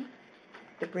medication,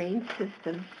 the brain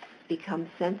system becomes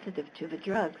sensitive to the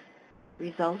drugs,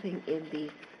 resulting in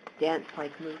these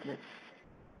dance-like movements.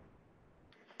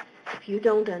 If you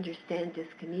don't understand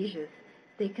dyskinesias,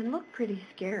 they can look pretty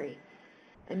scary,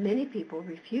 and many people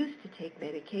refuse to take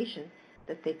medication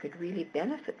that they could really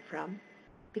benefit from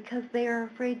because they are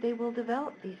afraid they will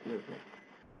develop these movements.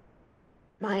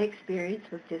 My experience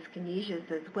with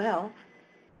dyskinesias as well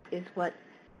is what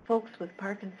folks with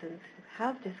Parkinson's who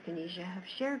have dyskinesia have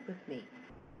shared with me.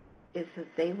 is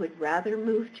that they would rather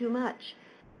move too much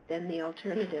than the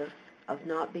alternative of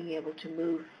not being able to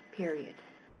move, period.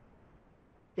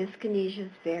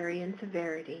 Dyskinesias vary in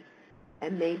severity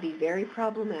and may be very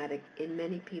problematic in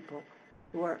many people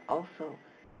who are on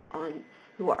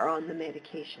the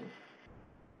medication.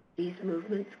 These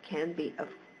movements can be of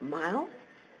mild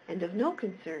and of no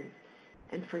concern,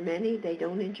 and for many they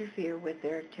don't interfere with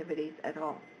their activities at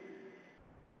all.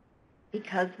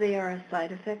 Because they are a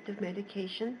side effect of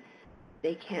medication,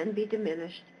 they can be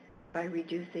diminished by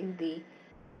reducing the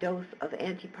dose of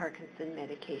anti-Parkinson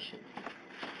medication.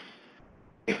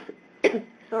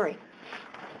 Sorry.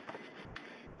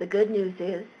 The good news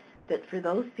is that for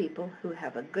those people who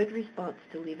have a good response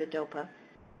to levodopa,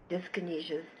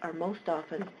 dyskinesias are most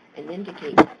often an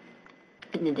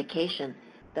indication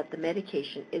that the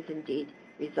medication is indeed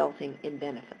resulting in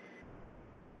benefit.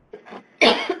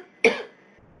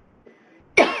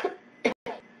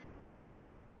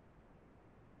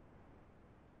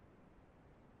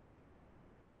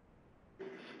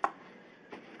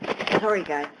 Sorry,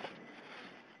 guys.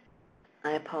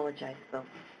 I apologize, though,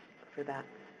 for that.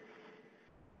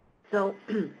 So,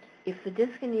 if the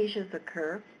dyskinesias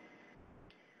occur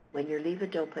when your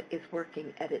levodopa is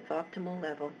working at its optimal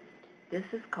level, this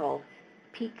is called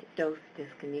peak dose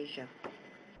dyskinesia.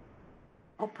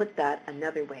 I'll put that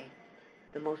another way.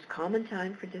 The most common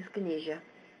time for dyskinesia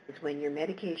is when your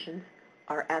medications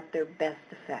are at their best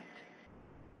effect.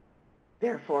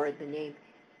 Therefore, the name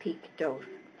peak dose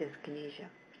dyskinesia.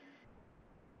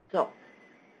 So,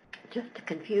 just to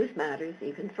confuse matters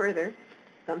even further,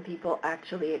 some people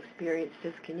actually experience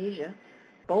dyskinesia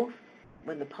both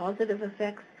when the positive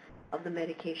effects of the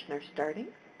medication are starting,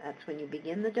 that's when you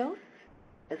begin the dose,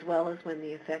 as well as when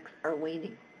the effects are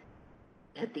waning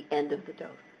at the end of the dose.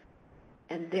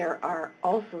 And there are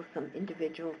also some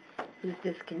individuals whose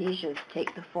dyskinesias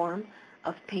take the form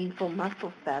of painful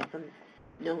muscle spasms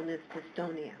known as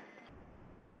dystonia.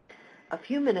 A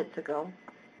few minutes ago,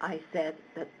 I said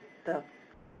that the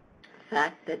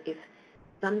fact that if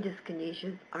some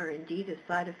dyskinesias are indeed a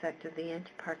side effect of the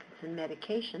anti-Parkinson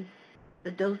medication,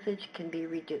 the dosage can be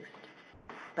reduced.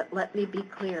 But let me be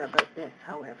clear about this,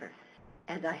 however,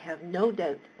 and I have no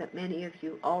doubt that many of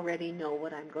you already know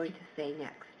what I'm going to say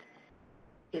next.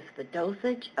 If the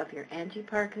dosage of your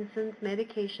anti-Parkinson's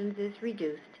medications is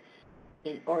reduced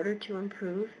in order to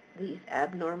improve these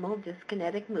abnormal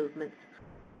dyskinetic movements,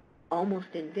 almost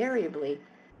invariably,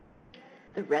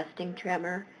 the resting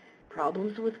tremor,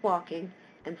 problems with walking,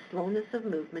 and slowness of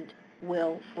movement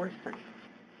will worsen.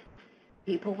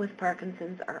 People with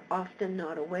Parkinson's are often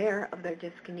not aware of their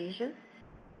dyskinesias.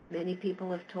 Many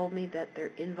people have told me that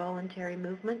their involuntary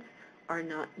movements are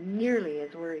not nearly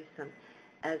as worrisome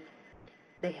as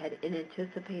they had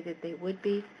anticipated they would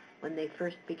be when they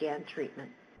first began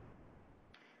treatment.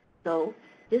 So,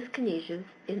 dyskinesias,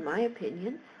 in my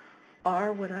opinion,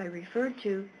 are what I refer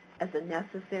to as a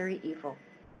necessary evil,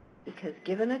 because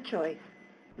given a choice,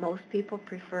 most people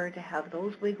prefer to have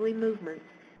those wiggly movements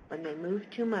when they move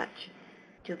too much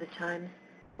to the times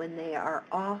when they are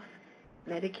off,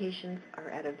 medications are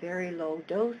at a very low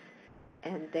dose,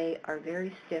 and they are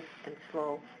very stiff and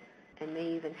slow, and may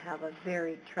even have a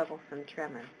very troublesome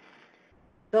tremor.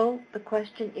 So the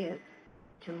question is,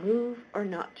 to move or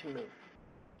not to move?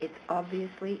 It's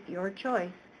obviously your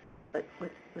choice, but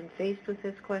when faced with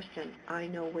this question, I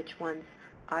know which ones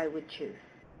I would choose.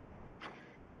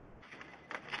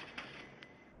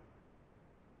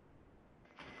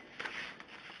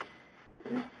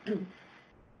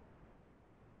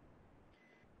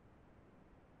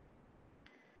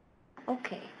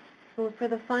 Okay, so for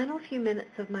the final few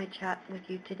minutes of my chat with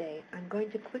you today, I'm going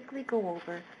to quickly go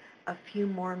over a few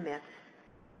more myths.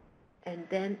 And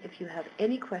then if you have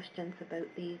any questions about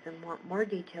these and want more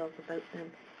details about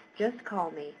them, just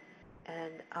call me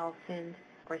and I'll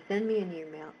send me an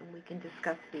email and we can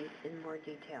discuss these in more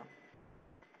detail.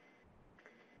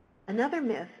 Another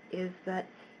myth is that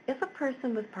if a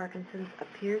person with Parkinson's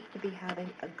appears to be having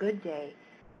a good day,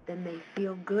 then they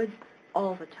feel good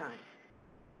all the time.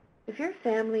 If your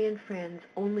family and friends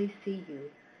only see you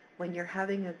when you're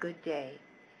having a good day,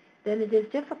 then it is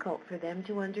difficult for them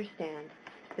to understand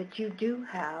that you do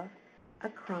have a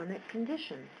chronic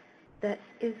condition that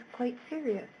is quite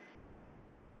serious.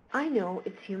 I know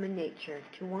it's human nature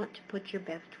to want to put your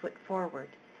best foot forward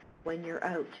when you're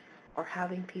out or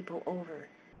having people over,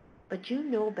 but you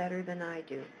know better than I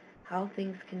do how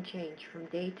things can change from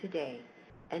day to day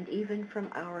and even from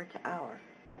hour to hour.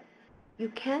 You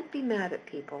can't be mad at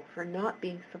people for not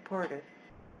being supportive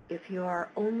if you are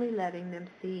only letting them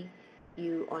see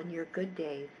you on your good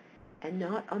days and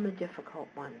not on the difficult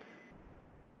ones.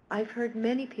 I've heard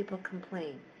many people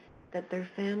complain that their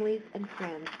families and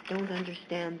friends don't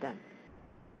understand them.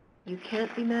 You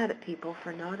can't be mad at people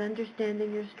for not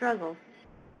understanding your struggles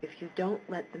if you don't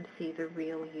let them see the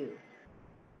real you.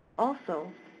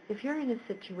 Also, if you're in a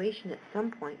situation at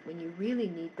some point when you really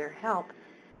need their help,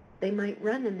 they might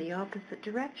run in the opposite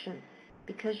direction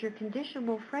because your condition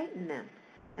will frighten them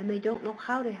and they don't know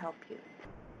how to help you.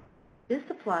 This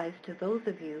applies to those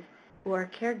of you who are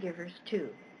caregivers too.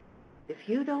 If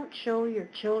you don't show your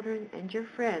children and your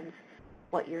friends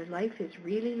what your life is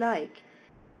really like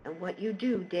and what you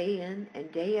do day in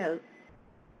and day out,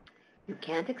 you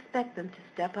can't expect them to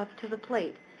step up to the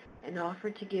plate and offer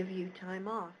to give you time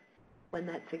off when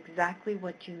that's exactly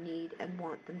what you need and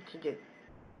want them to do.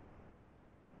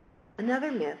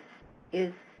 Another myth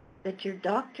is that your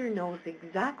doctor knows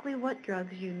exactly what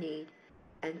drugs you need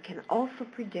and can also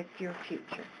predict your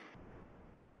future.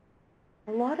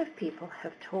 A lot of people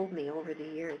have told me over the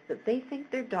years that they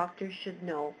think their doctors should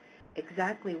know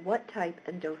exactly what type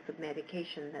and dose of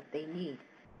medication that they need.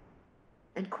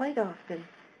 And quite often,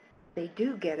 they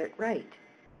do get it right.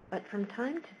 But from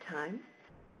time to time,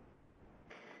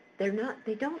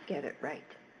 they don't get it right.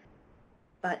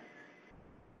 But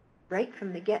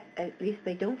at least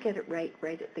they don't get it right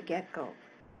at the get-go.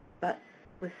 But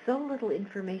with so little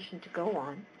information to go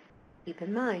on, keep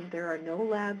in mind there are no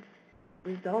lab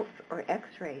results or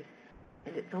x-rays,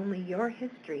 and it's only your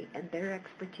history and their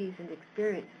expertise and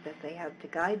experience that they have to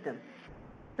guide them.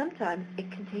 Sometimes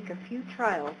it can take a few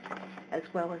trials as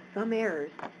well as some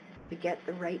errors to get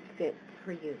the right fit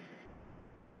for you.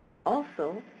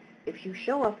 Also, if you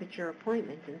show up at your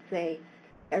appointment and say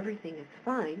everything is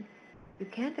fine, you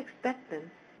can't expect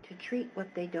them to treat what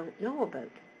they don't know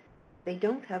about. They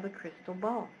don't have a crystal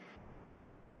ball.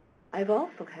 I've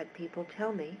also had people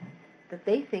tell me that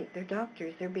they think their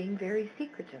doctors are being very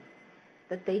secretive,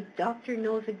 that the doctor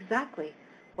knows exactly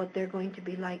what they're going to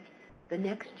be like the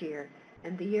next year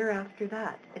and the year after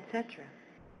that, etc.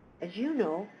 As you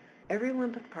know,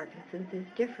 everyone with Parkinson's is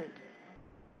different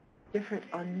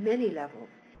on many levels,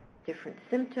 different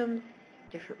symptoms,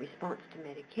 different response to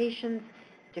medications,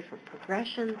 different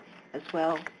progression, as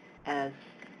well as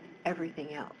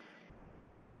everything else.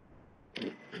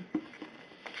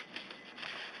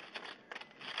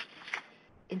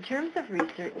 In terms of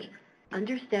research,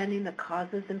 understanding the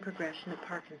causes and progression of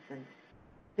Parkinson's,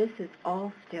 this is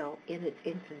all still in its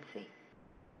infancy.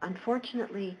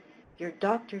 Unfortunately, your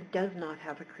doctor does not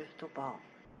have a crystal ball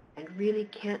and really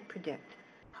can't predict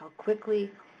how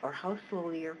quickly or how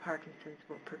slowly your Parkinson's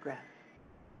will progress.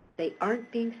 They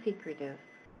aren't being secretive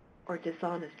or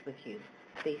dishonest with you.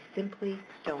 They simply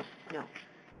don't know.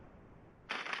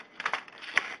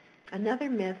 Another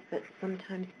myth that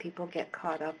sometimes people get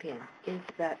caught up in is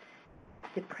that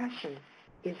depression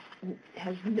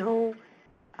has no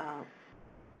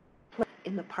place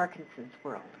in the Parkinson's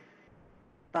world.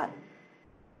 But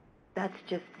that's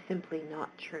just simply not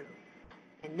true.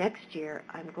 And next year,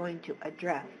 I'm going to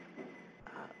address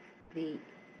the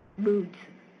moods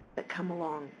that come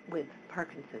along with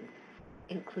Parkinson's,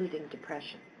 including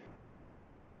depression.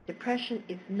 Depression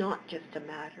is not just a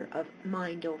matter of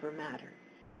mind over matter.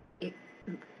 It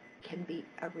can be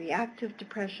a reactive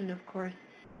depression, of course,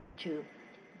 to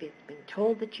being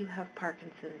told that you have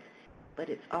Parkinson's, but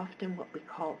it's often what we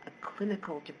call a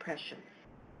clinical depression,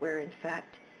 where in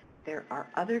fact there are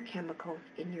other chemicals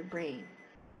in your brain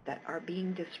that are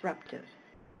being disrupted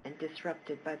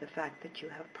by the fact that you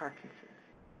have Parkinson's,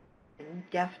 and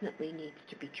definitely needs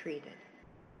to be treated.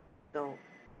 So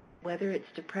whether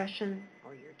it's depression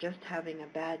or you're just having a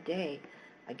bad day,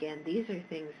 again, these are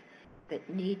things that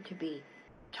need to be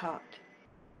talked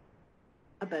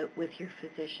about with your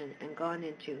physician and gone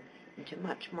into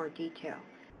much more detail.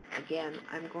 Again,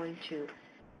 I'm going to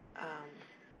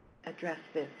address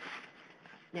this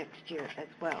next year as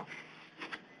well.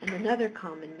 And another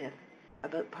common myth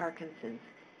about Parkinson's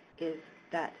is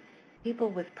that people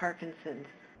with Parkinson's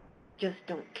just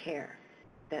don't care,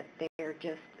 that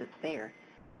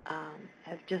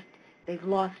they've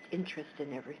lost interest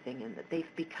in everything and that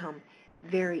they've become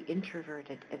very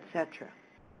introverted, etc.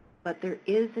 But there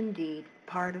is indeed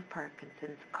part of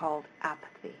Parkinson's called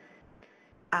apathy.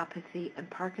 Apathy in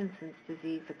Parkinson's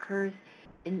disease occurs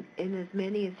in as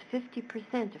many as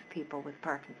 50% of people with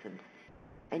Parkinson's,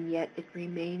 and yet it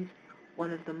remains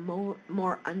one of the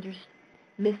more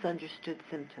misunderstood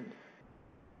symptoms.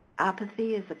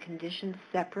 Apathy is a condition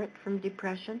separate from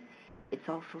depression. It's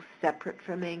also separate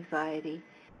from anxiety,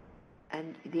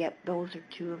 and yet those are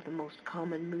two of the most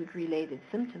common mood-related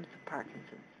symptoms of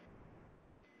Parkinson's.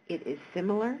 It is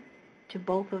similar to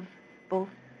both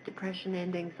depression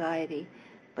and anxiety,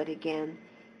 but again,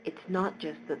 it's not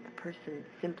just that the person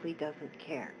simply doesn't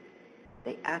care.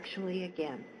 They actually,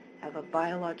 again, have a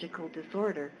biological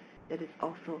disorder that is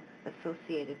also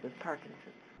associated with Parkinson's.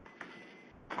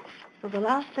 So the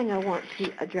last thing I want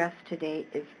to address today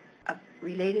is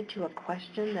related to a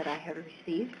question that I have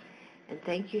received, and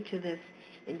thank you to this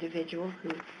individual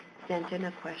who sent in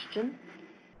a question.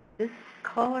 This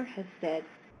caller has said,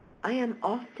 I am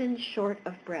often short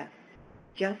of breath,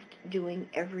 just doing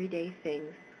everyday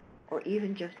things, or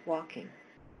even just walking.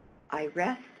 I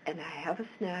rest and I have a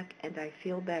snack and I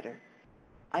feel better.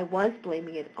 I was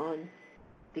blaming it on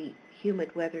the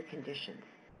humid weather conditions.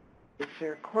 Is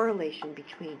there a correlation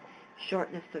between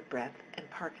shortness of breath and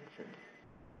Parkinson's?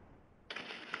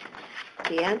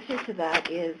 The answer to that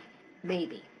is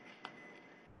maybe.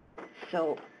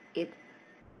 So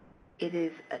it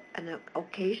is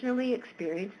occasionally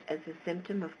experienced as a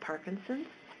symptom of Parkinson's,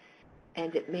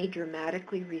 and it may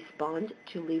dramatically respond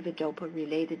to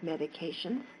levodopa-related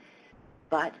medications,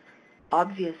 but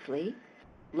obviously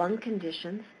lung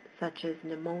conditions such as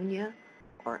pneumonia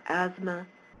or asthma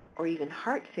or even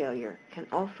heart failure can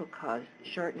also cause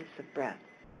shortness of breath.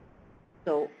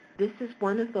 So this is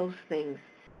one of those things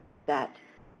that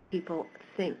people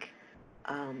think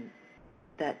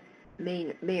that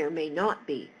may or may not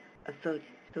be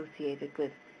associated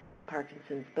with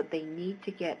Parkinson's, but they need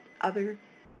to get other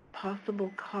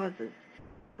possible causes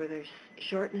for their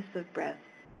shortness of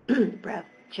breath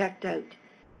checked out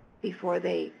before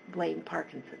they blame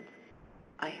Parkinson's.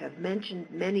 I have mentioned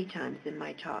many times in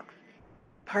my talks,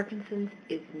 Parkinson's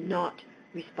is not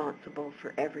responsible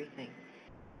for everything.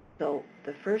 So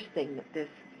the first thing that this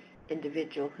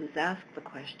individual who's asked the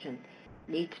question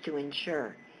needs to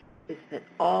ensure is that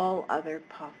all other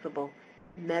possible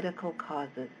medical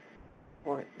causes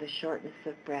for the shortness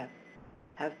of breath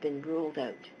have been ruled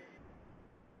out.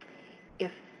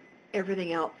 If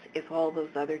everything else, if all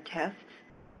those other tests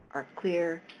are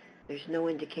clear, there's no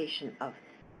indication of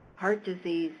heart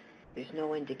disease, there's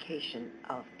no indication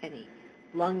of any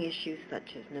lung issues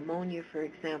such as pneumonia, for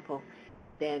example,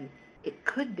 then it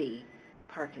could be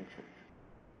Parkinson's.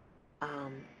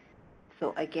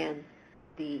 So again,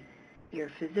 your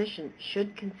physician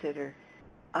should consider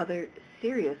other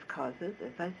serious causes,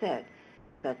 as I said,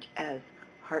 such as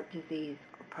heart disease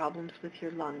or problems with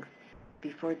your lungs,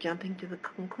 before jumping to the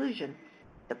conclusion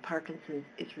that Parkinson's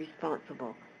is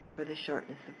responsible for the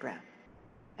shortness of breath.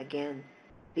 Again,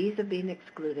 these have been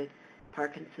excluded.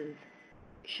 Parkinson's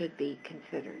should be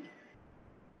considered.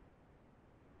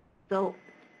 So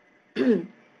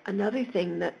another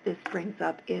thing that this brings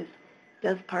up is,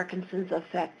 does Parkinson's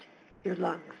affect your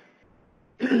lungs?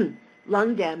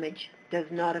 Lung damage does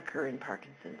not occur in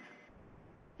Parkinson's.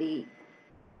 The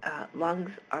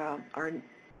lungs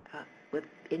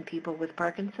in people with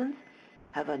Parkinson's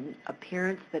have an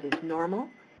appearance that is normal,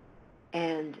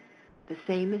 and the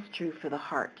same is true for the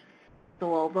heart.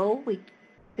 So although we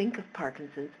think of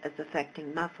Parkinson's as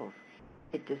affecting muscles,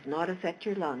 it does not affect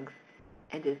your lungs,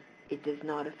 and it does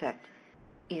not affect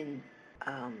in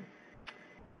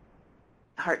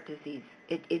heart disease.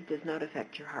 It does not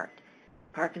affect your heart.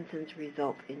 Parkinson's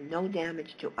results in no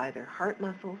damage to either heart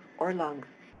muscles or lungs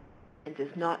and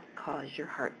does not cause your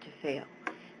heart to fail.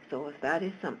 So if that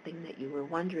is something that you were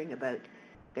wondering about,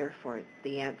 therefore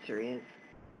the answer is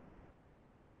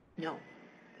no,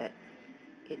 that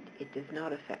it does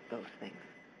not affect those things.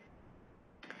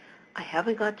 I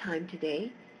haven't got time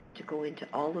today to go into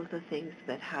all of the things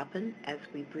that happen as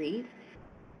we breathe,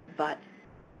 but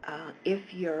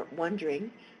if you're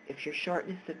wondering if your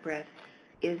shortness of breath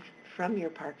is from your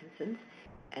Parkinson's,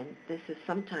 and this is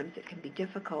sometimes it can be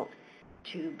difficult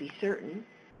to be certain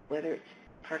whether it's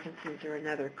Parkinson's or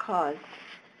another cause,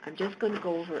 I'm just going to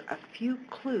go over a few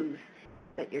clues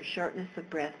that your shortness of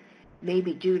breath may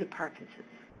be due to Parkinson's.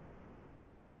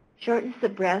 Shortness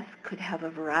of breath could have a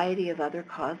variety of other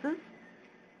causes,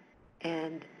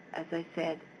 and as I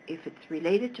said, if it's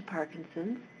related to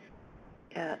Parkinson's,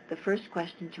 the first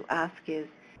question to ask is,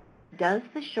 does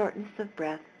the shortness of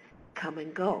breath come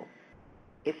and go?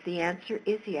 If the answer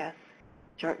is yes,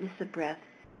 shortness of breath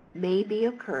may be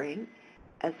occurring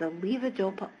as a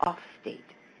levodopa off state.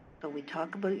 So we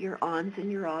talk about your ons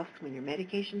and your offs when your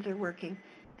medications are working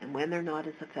and when they're not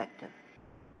as effective.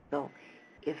 So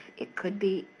if it could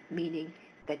be meaning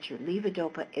that your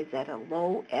levodopa is at a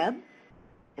low ebb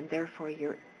and therefore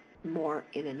you're more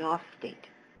in an off state.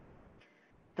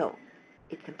 So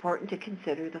it's important to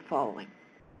consider the following.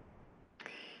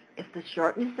 If the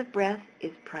shortness of breath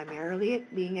is primarily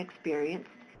being experienced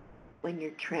when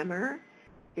your tremor,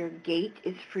 your gait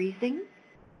is freezing,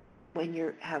 when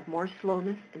you have more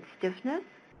slowness and stiffness,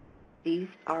 these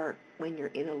are when you're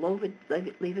in a low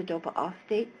levodopa off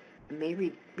state, and may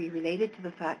be related to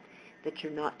the fact that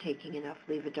you're not taking enough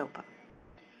levodopa.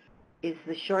 Is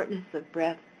the shortness of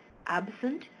breath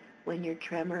absent when your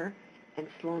tremor and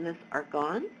slowness are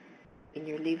gone in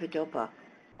your levodopa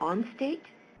on state?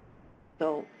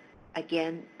 So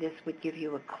again, this would give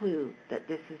you a clue that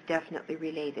this is definitely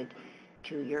related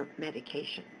to your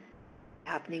medication.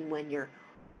 Happening when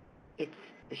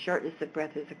the shortness of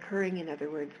breath is occurring, in other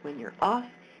words, when you're off,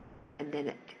 and then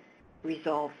it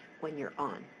resolves when you're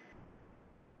on.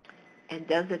 And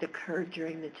does it occur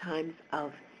during the times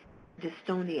of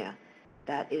dystonia?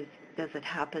 That is, does it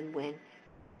happen when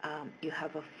you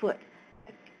have a foot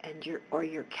and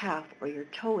your calf or your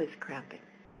toe is cramping?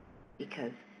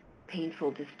 Because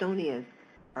painful dystonias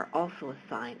are also a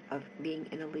sign of being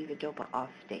in a levodopa off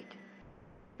state.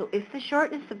 So if the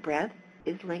shortness of breath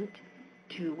is linked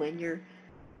to when your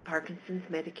Parkinson's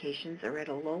medications are at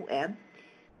a low ebb,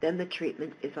 then the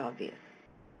treatment is obvious.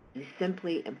 You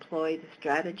simply employ the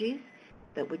strategies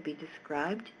that would be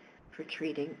described for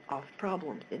treating off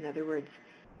problems. In other words,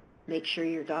 make sure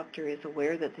your doctor is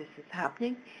aware that this is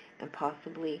happening and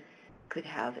possibly could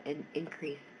have an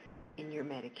increase in your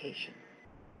medication.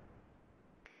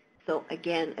 So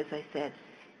again, as I said,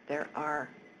 there are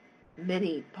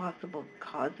many possible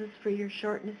causes for your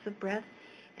shortness of breath.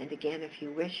 And again, if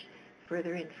you wish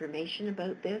further information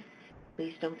about this,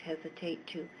 please don't hesitate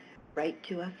to write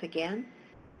to us again,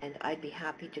 and I'd be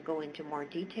happy to go into more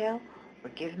detail, or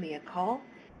give me a call,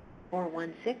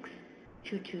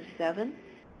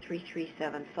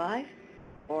 416-227-3375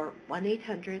 or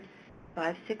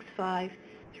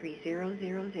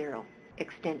 1-800-565-3000,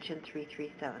 extension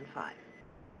 3375.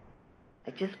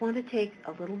 I just want to take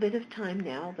a little bit of time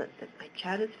now that my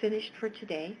chat is finished for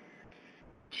today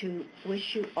to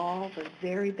wish you all the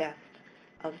very best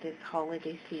of this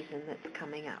holiday season that's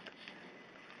coming up.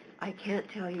 I can't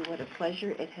tell you what a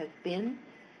pleasure it has been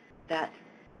that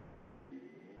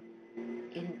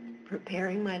in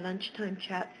preparing my lunchtime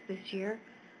chats this year,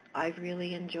 I've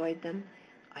really enjoyed them.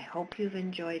 I hope you've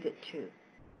enjoyed it too.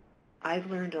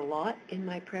 I've learned a lot in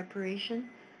my preparation,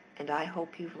 and I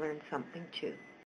hope you've learned something too.